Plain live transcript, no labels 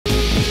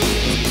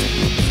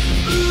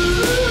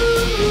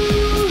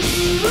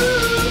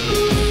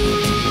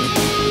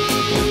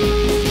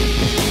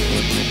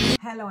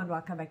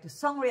welcome back to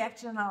Song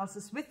Reaction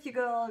Analysis with your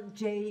girl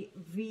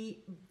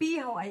JVB.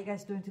 How are you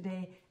guys doing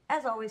today?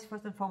 As always,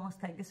 first and foremost,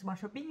 thank you so much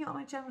for being here on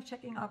my channel,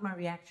 checking out my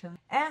reaction,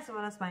 as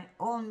well as my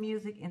own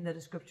music in the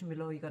description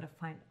below. You're gonna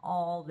find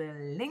all the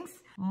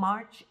links.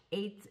 March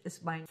 8th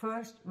is my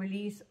first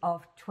release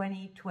of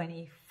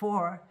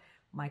 2024,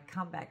 my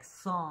comeback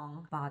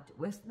song. But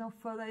with no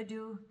further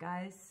ado,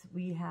 guys,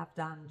 we have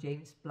done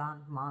James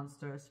Blunt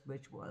Monsters,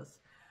 which was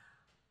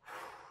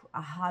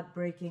a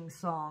heartbreaking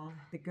song.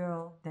 The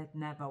Girl That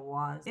Never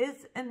Was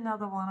is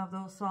another one of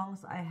those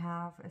songs, I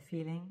have a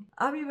feeling.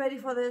 Are we ready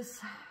for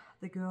this?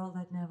 The Girl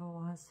That Never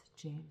Was,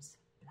 James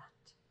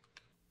Blunt.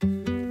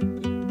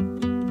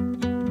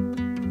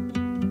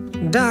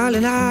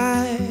 Darling,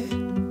 I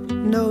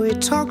know we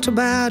talked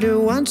about it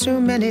one too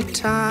many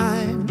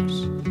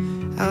times,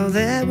 how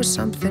there was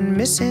something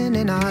missing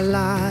in our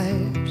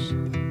lives.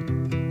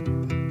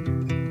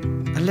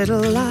 A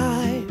little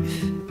life.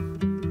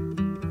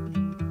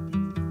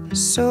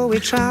 So we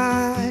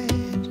tried.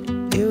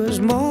 It was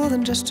more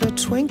than just a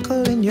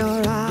twinkle in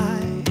your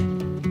eye,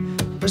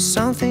 but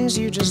some things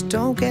you just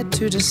don't get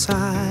to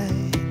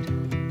decide.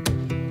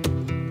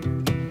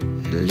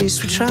 At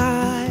least we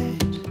tried.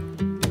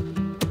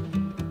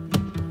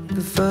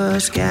 The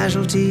first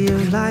casualty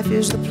of life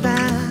is the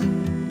plan.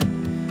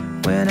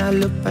 When I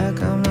look back,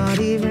 I'm not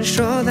even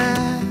sure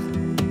that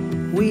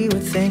we were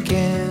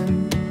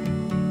thinking.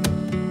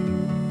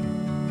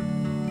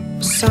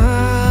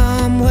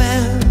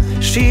 Somewhere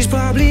she's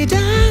probably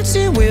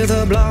dancing with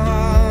her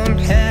blonde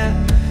hair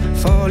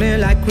falling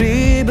like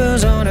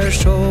ribbons on her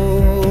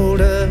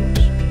shoulders,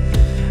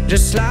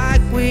 just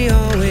like we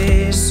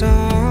always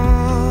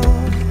saw.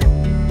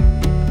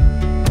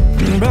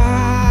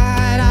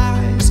 Bright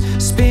eyes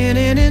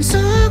spinning in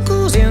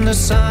circles in the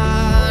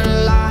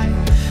sunlight.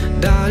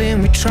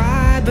 Darling, we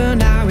tried, but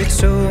now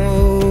it's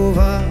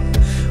over.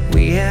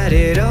 We had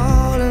it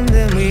all and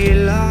then we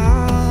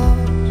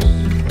lost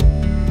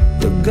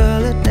the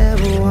girl that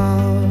never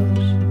was.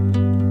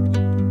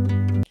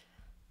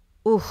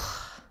 Ooh.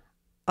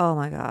 Oh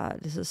my God,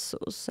 this is so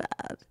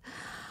sad.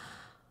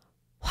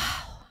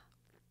 Wow.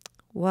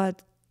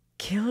 What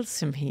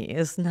kills me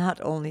is not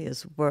only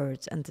his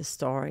words and the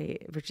story,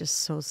 which is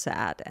so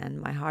sad,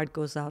 and my heart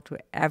goes out to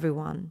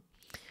everyone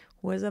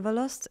who has ever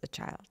lost a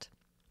child.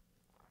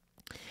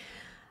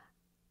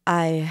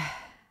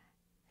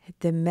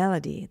 The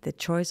melody, the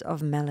choice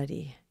of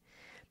melody,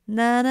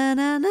 na na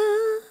na na,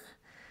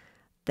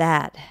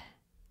 that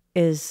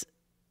is,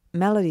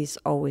 melody's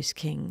always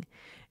king.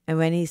 And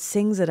when he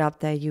sings it up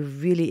there, you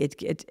really,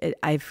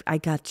 I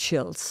got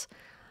chills.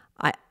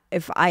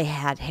 If I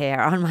had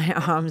hair on my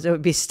arms, I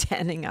would be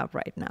standing up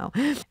right now.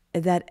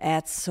 That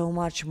adds so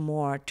much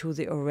more to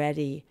the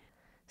already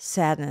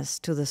sadness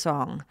to the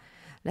song.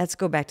 Let's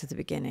go back to the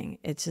beginning.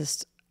 It's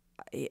just,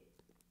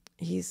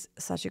 he's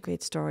such a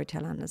great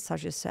storyteller, and it's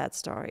such a sad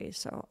story.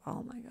 So,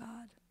 oh my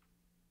God,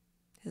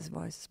 his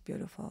voice is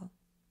beautiful.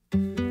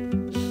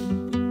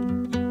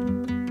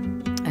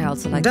 I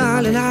also like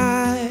Darling,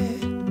 I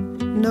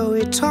know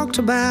we talked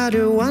about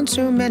it one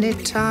too many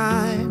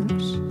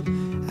times,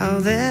 how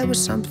there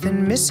was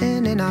something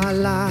missing in our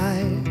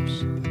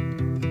lives.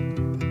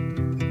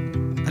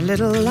 A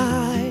little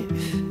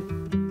life.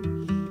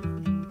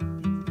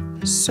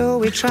 So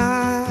we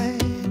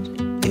tried.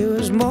 It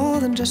was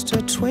more than just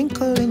a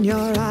twinkle in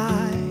your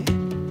eye,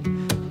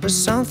 but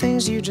some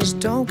things you just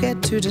don't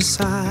get to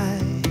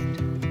decide.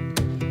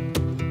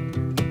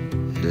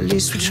 At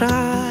least we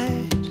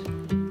tried.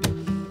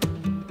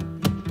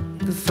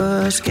 The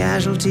first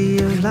casualty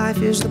of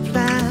life is the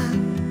plan.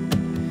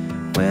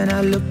 When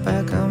I look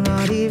back, I'm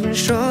not even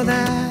sure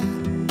that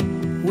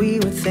we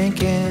were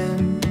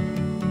thinking.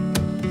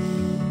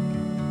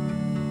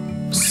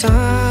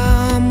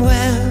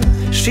 Somewhere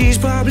she's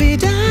probably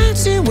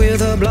dancing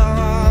with her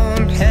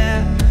blonde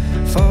hair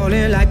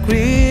falling like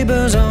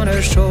ribbons on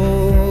her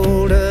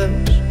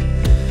shoulders,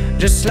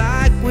 just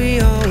like we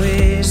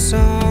always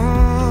saw.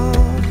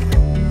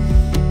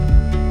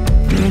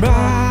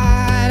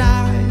 Bright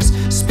eyes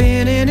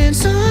spinning in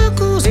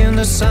circles in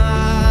the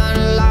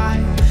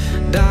sunlight.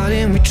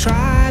 Darling, we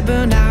tried,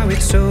 but now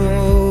it's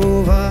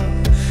over.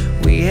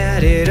 We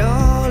had it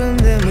all and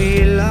then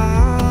we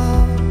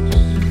lost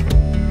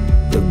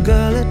the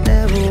girl that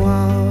never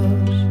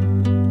was.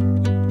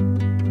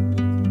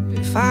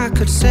 If I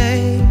could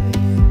say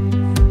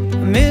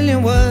a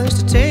million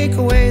words to take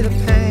away the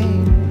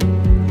pain,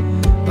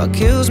 what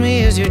kills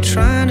me is you're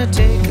trying to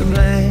take the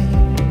blame.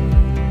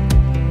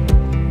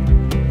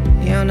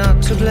 You're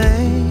not to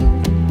blame.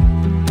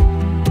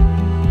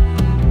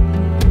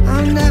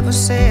 I'll never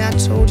say I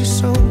told you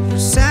so.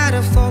 Sad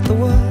I thought the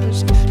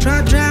worst.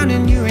 Tried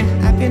drowning you in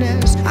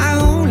happiness, I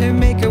only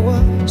make it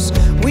worse.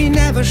 We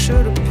never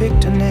should have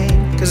picked a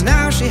name, cause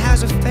now she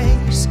has a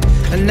face,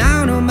 and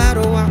now no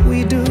matter what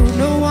we do,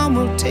 no one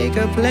will take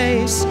her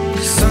place.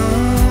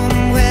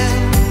 Somewhere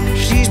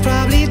she's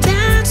probably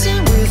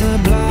dancing with her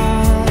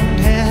blonde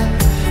hair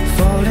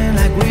falling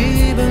like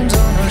ribbons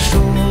on her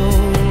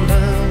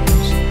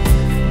shoulders,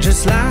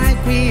 just like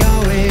we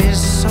always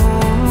saw.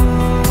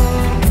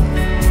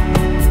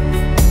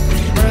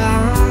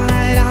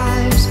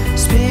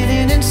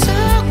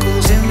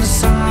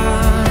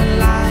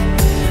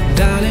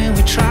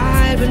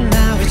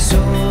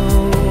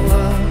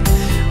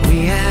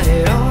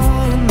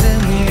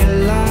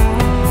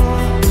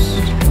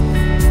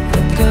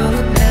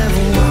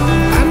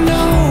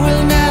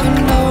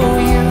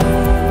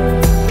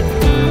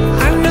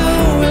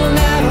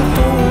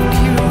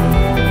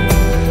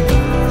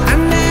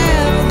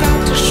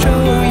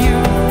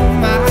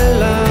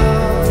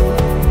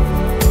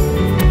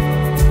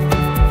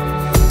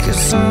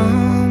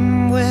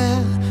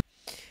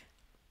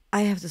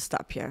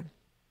 stop here.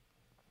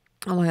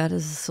 Oh my God,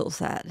 this is so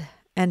sad.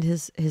 And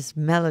his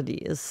melody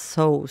is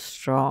so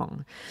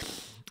strong.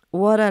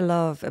 What I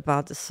love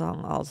about the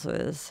song also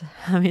is,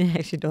 I mean, I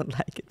actually don't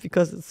like it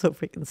because it's so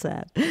freaking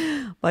sad,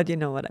 but you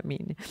know what I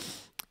mean,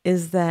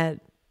 is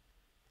that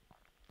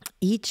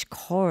each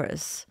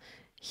chorus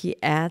he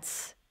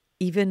adds,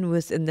 even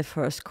within the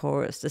first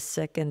chorus, the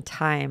second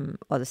time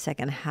or the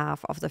second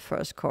half of the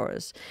first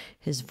chorus,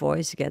 his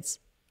voice gets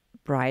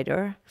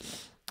brighter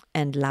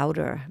and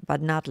louder,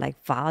 but not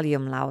like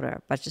volume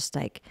louder, but just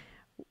like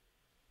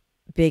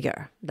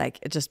bigger. Like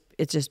it's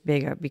just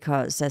bigger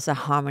because there's a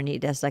harmony,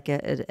 there's like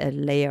a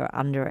layer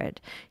under it.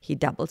 He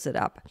doubles it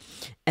up,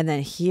 and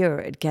then here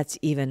it gets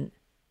even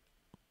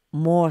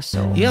more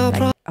so.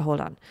 Like, hold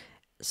on,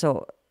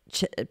 so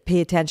pay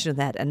attention to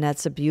that, and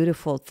that's a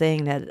beautiful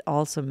thing that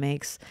also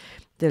makes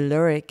the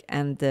lyric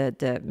and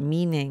the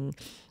meaning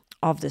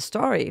of the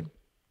story,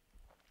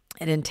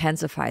 it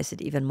intensifies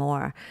it even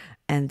more.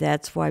 And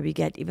that's why we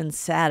get even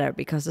sadder,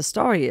 because the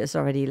story is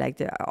already like,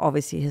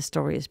 obviously his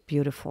story is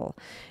beautiful,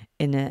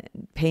 in a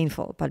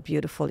painful but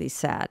beautifully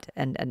sad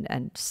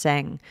and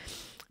sang.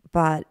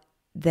 But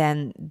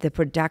then the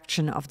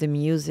production of the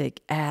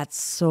music adds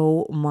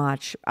so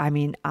much. I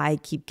mean, I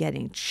keep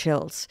getting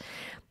chills.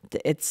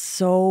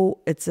 It's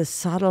a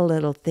subtle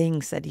little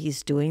things that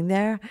he's doing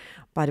there,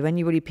 but when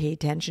you really pay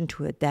attention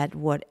to it, that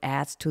what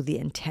adds to the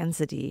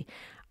intensity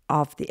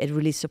of it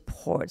really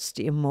supports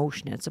the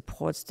emotion, it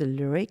supports the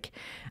lyric,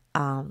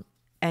 and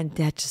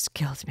that just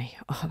kills me.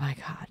 Oh my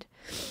God.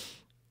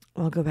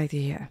 We'll go back to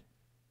here.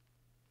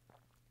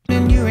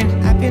 And you're in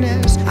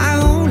happiness,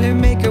 I only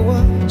make it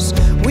worse.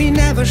 We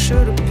never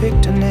should have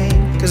picked a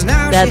name, 'cause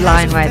now that she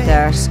line has a right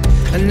there. face.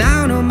 And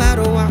now no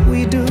matter what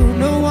we do,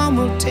 no one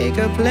will take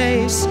her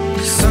place.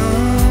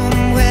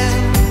 Somewhere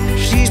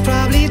she's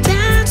probably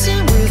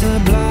dancing with her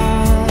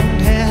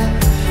blonde hair,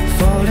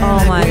 falling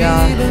like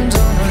ribbons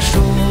on her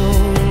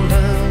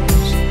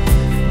shoulders,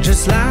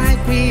 just like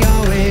we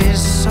always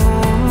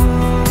saw.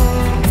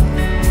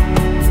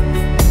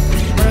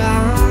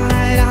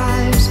 Bright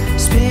eyes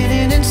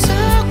spinning in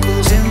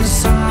circles in the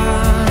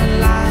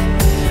sunlight.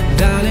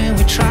 Darling,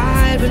 we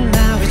tried, but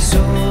now it's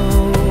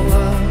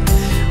over.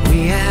 We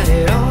had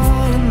it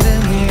all and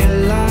then we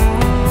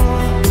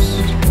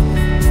lost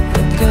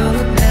the girl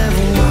that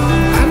never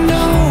was. I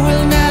know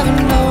we'll never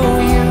know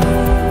you.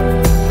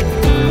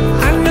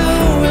 I know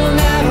we'll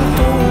never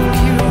hold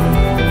you.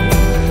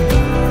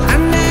 I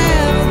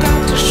never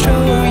got to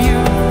show you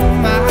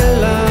my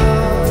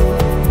love.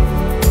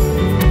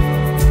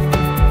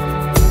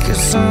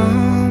 'Cause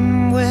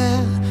somewhere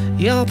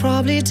you're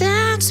probably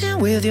dancing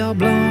with your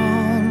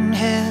blonde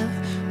hair,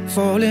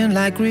 falling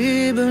like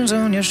ribbons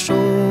on your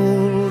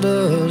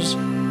shoulders,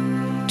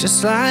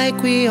 just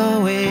like we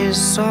always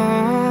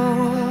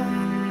saw.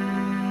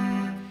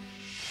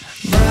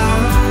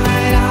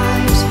 Bright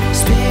eyes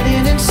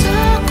spinning in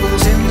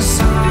circles in the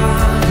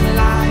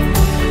sunlight.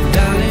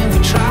 Darling, we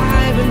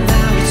tried, but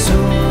now it's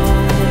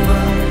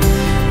over.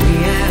 We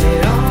had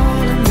it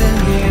all and then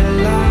we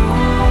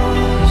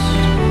lost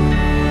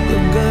the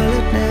girl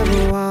that never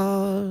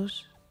was.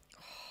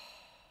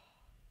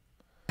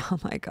 Oh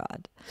my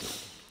God.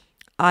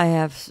 I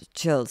have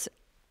chills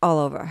all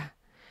over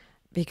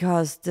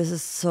because this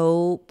is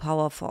so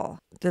powerful.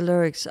 The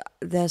lyrics,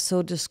 they're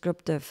so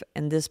descriptive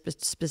in this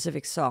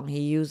specific song. He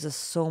uses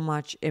so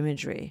much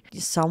imagery.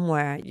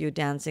 Somewhere you're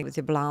dancing with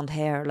your blonde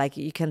hair, like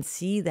you can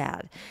see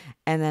that.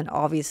 And then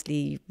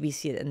obviously we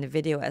see it in the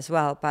video as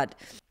well, but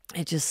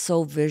it's just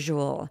so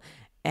visual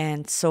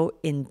and so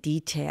in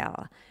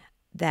detail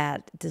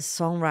that the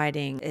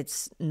songwriting,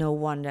 it's no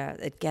wonder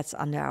it gets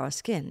under our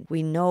skin.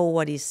 We know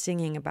what he's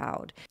singing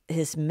about.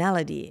 His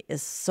melody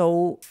is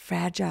so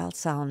fragile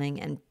sounding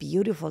and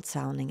beautiful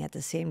sounding at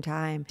the same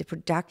time. The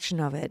production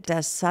of it,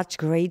 there's such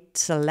great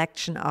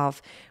selection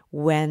of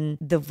when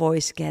the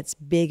voice gets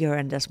bigger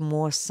and there's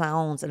more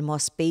sounds and more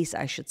space,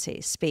 I should say.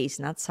 Space,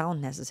 not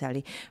sound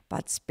necessarily,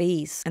 but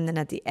space. And then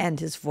at the end,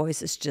 his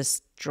voice is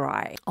just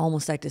dry,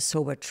 almost like the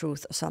sober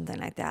truth or something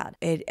like that.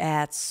 It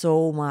adds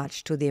so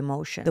much to the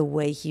emotion. The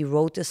way he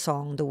wrote the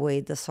song, the way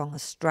the song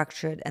is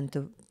structured,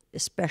 and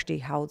especially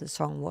how the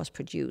song was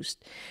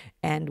produced.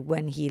 And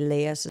when he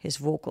layers his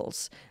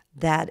vocals,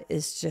 that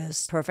is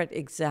just perfect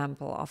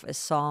example of a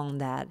song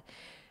that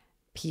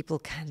people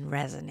can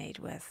resonate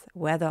with,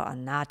 whether or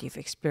not you've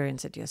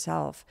experienced it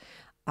yourself,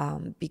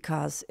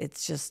 because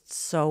it's just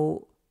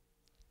so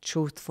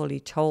truthfully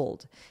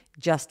told,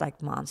 just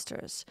like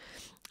Monsters.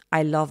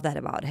 I love that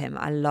about him.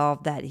 I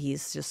love that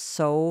he's just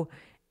so,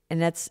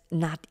 and that's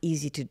not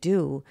easy to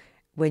do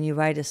when you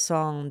write a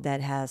song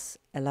that has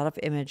a lot of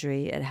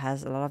imagery, it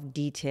has a lot of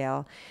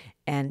detail,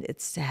 and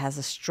it has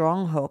a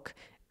strong hook,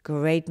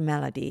 great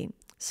melody,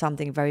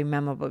 something very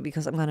memorable,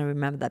 because I'm going to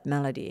remember that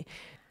melody.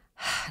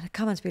 In the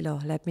comments below,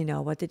 let me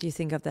know, what did you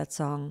think of that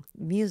song?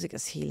 Music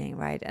is healing,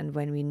 right? And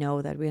when we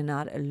know that we're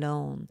not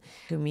alone,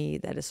 to me,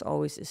 that is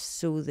always a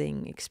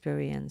soothing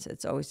experience.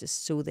 It's always a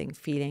soothing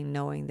feeling,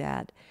 knowing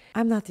that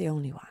I'm not the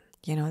only one.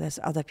 You know, there's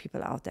other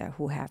people out there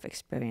who have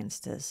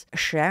experienced this.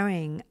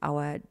 Sharing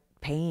our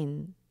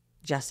pain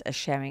just as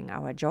sharing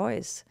our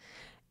joys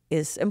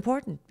is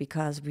important,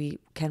 because we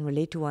can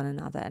relate to one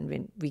another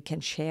and we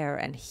can share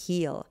and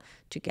heal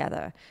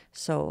together.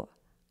 So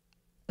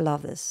I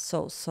love this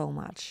so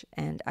much.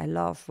 And I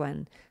love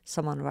when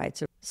someone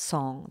writes a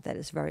song that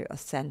is very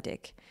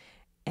authentic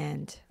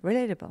and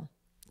relatable.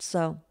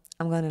 So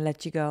I'm going to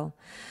let you go.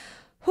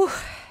 Whew.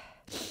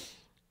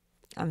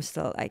 I'm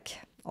still like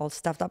all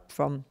stuffed up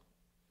from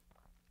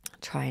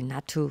trying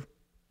not to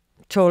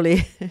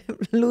totally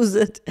lose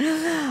it.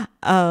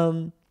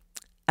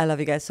 I love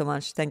you guys so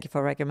much. Thank you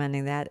for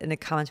recommending that. In the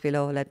comments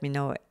below, let me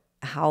know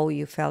how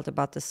you felt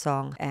about the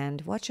song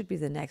and what should be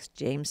the next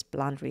James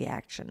Blunt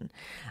reaction.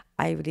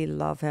 I really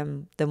love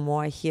him. The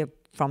more I hear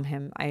from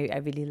him,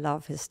 I really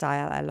love his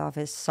style. I love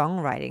his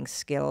songwriting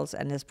skills,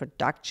 and his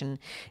production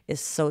is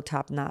so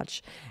top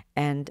notch,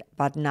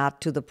 but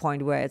not to the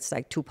point where it's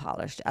like too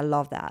polished. I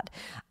love that.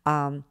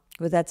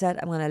 With that said,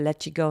 I'm going to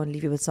let you go and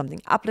leave you with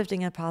something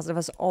uplifting and positive.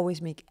 As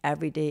always, make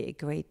every day a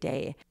great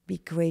day. Be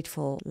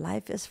grateful.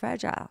 Life is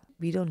fragile.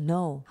 We don't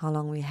know how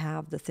long we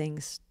have the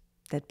things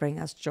that bring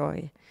us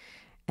joy.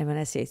 And when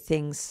I say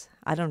things,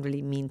 I don't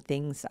really mean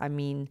things. I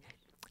mean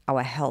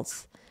our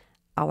health,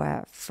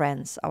 our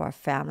friends, our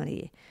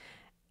family.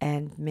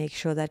 And make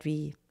sure that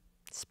we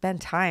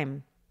spend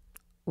time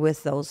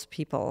with those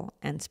people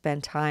and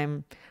spend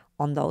time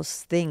on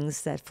those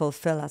things that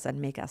fulfill us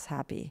and make us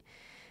happy.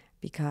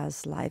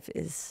 Because life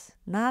is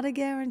not a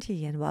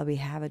guarantee, and while we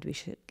have it, we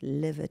should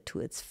live it to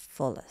its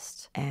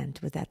fullest. And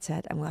with that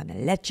said, I'm going to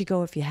let you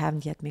go. If you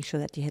haven't yet, make sure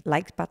that you hit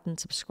like button,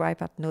 subscribe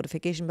button,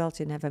 notification bell,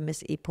 so you never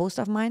miss a post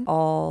of mine.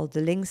 All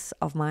the links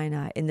of mine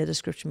are in the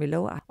description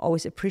below. I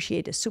always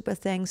appreciate a super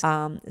thanks.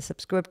 A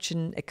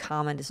subscription, a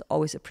comment is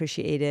always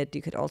appreciated.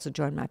 You could also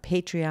join my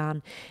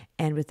Patreon.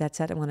 And with that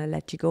said, I'm going to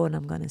let you go, and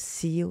I'm going to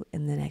see you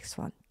in the next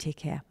one. Take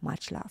care.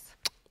 Much love.